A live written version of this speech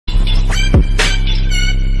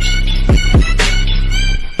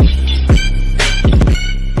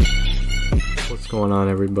going on,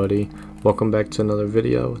 everybody? Welcome back to another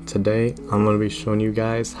video. Today I'm going to be showing you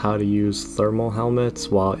guys how to use thermal helmets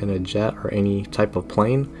while in a jet or any type of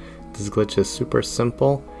plane. This glitch is super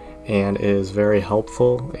simple and is very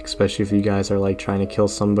helpful, especially if you guys are like trying to kill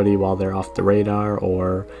somebody while they're off the radar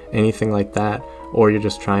or anything like that, or you're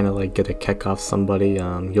just trying to like get a kick off somebody.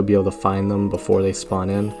 You'll be able to find them before they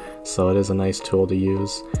spawn in, so it is a nice tool to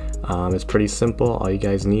use. It's pretty simple. All you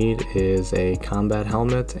guys need is a combat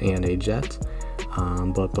helmet and a jet.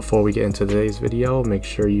 But before we get into today's video, make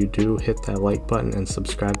sure you do hit that like button and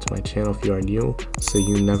subscribe to my channel if you are new, so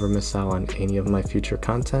you never miss out on any of my future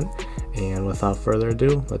content. And without further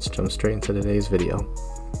ado, let's jump straight into today's video.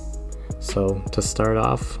 So to start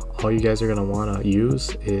off, all you guys are going to want to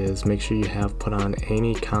use is make sure you have put on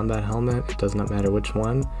any combat helmet, it does not matter which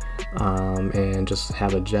one, and just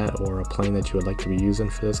have a jet or a plane that you would like to be using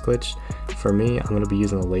for this glitch. For me, I'm going to be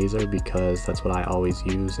using a laser because that's what I always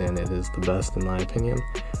use and it is the best in my opinion.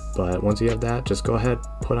 But once you have that, just go ahead,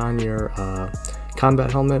 put on your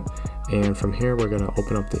combat helmet, and from here we're going to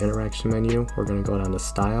open up the interaction menu. We're going to go down to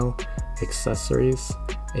Style, Accessories,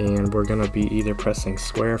 and we're going to be either pressing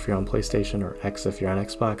square if you're on PlayStation or X if you're on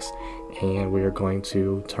Xbox, and we are going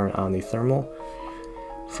to turn on the thermal.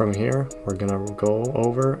 From here we're going to go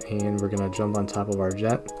over and we're going to jump on top of our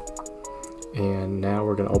jet, and now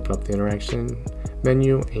we're going to open up the interaction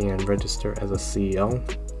menu and register as a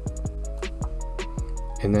CEO.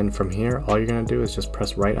 And then from here, all you're going to do is just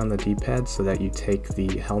press right on the D-pad so that you take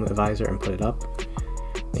the helmet visor and put it up.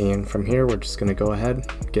 And from here, we're just going to go ahead,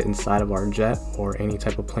 get inside of our jet or any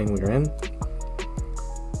type of plane we're in.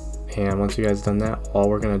 And once you guys done that, all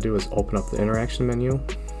we're going to do is open up the interaction menu.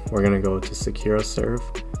 We're going to go to Secure Serve,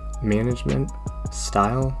 Management,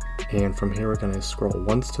 Style, and from here we're going to scroll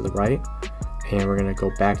once to the right, and we're going to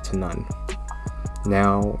go back to None.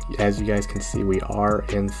 Now, as you guys can see, we are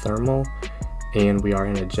in thermal and we are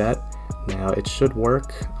in a jet. Now it should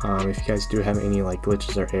work. If you guys do have any like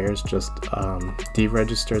glitches or errors, just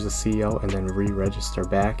deregister as a CEO and then re-register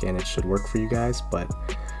back and it should work for you guys. But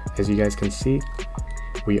as you guys can see,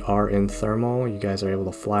 we are in thermal. You guys are able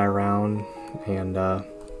to fly around and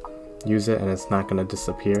use it, and it's not going to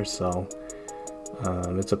disappear. So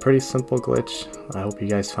it's a pretty simple glitch. I hope you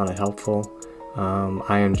guys found it helpful.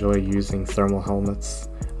 I enjoy using thermal helmets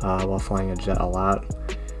while flying a jet a lot,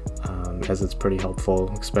 as it's pretty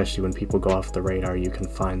helpful, especially when people go off the radar. You can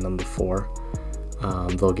find them before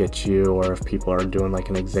they'll get you, or if people are doing like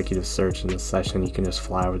an executive search in the session, you can just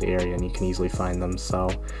fly over the area and you can easily find them. So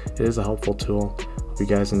it is a helpful tool. Hope you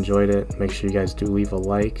guys enjoyed it. Make sure you guys do leave a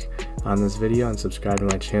like on this video and subscribe to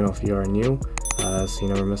my channel if you are new, so you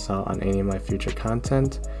never miss out on any of my future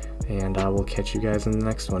content, and I will catch you guys in the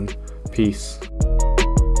next one. Peace.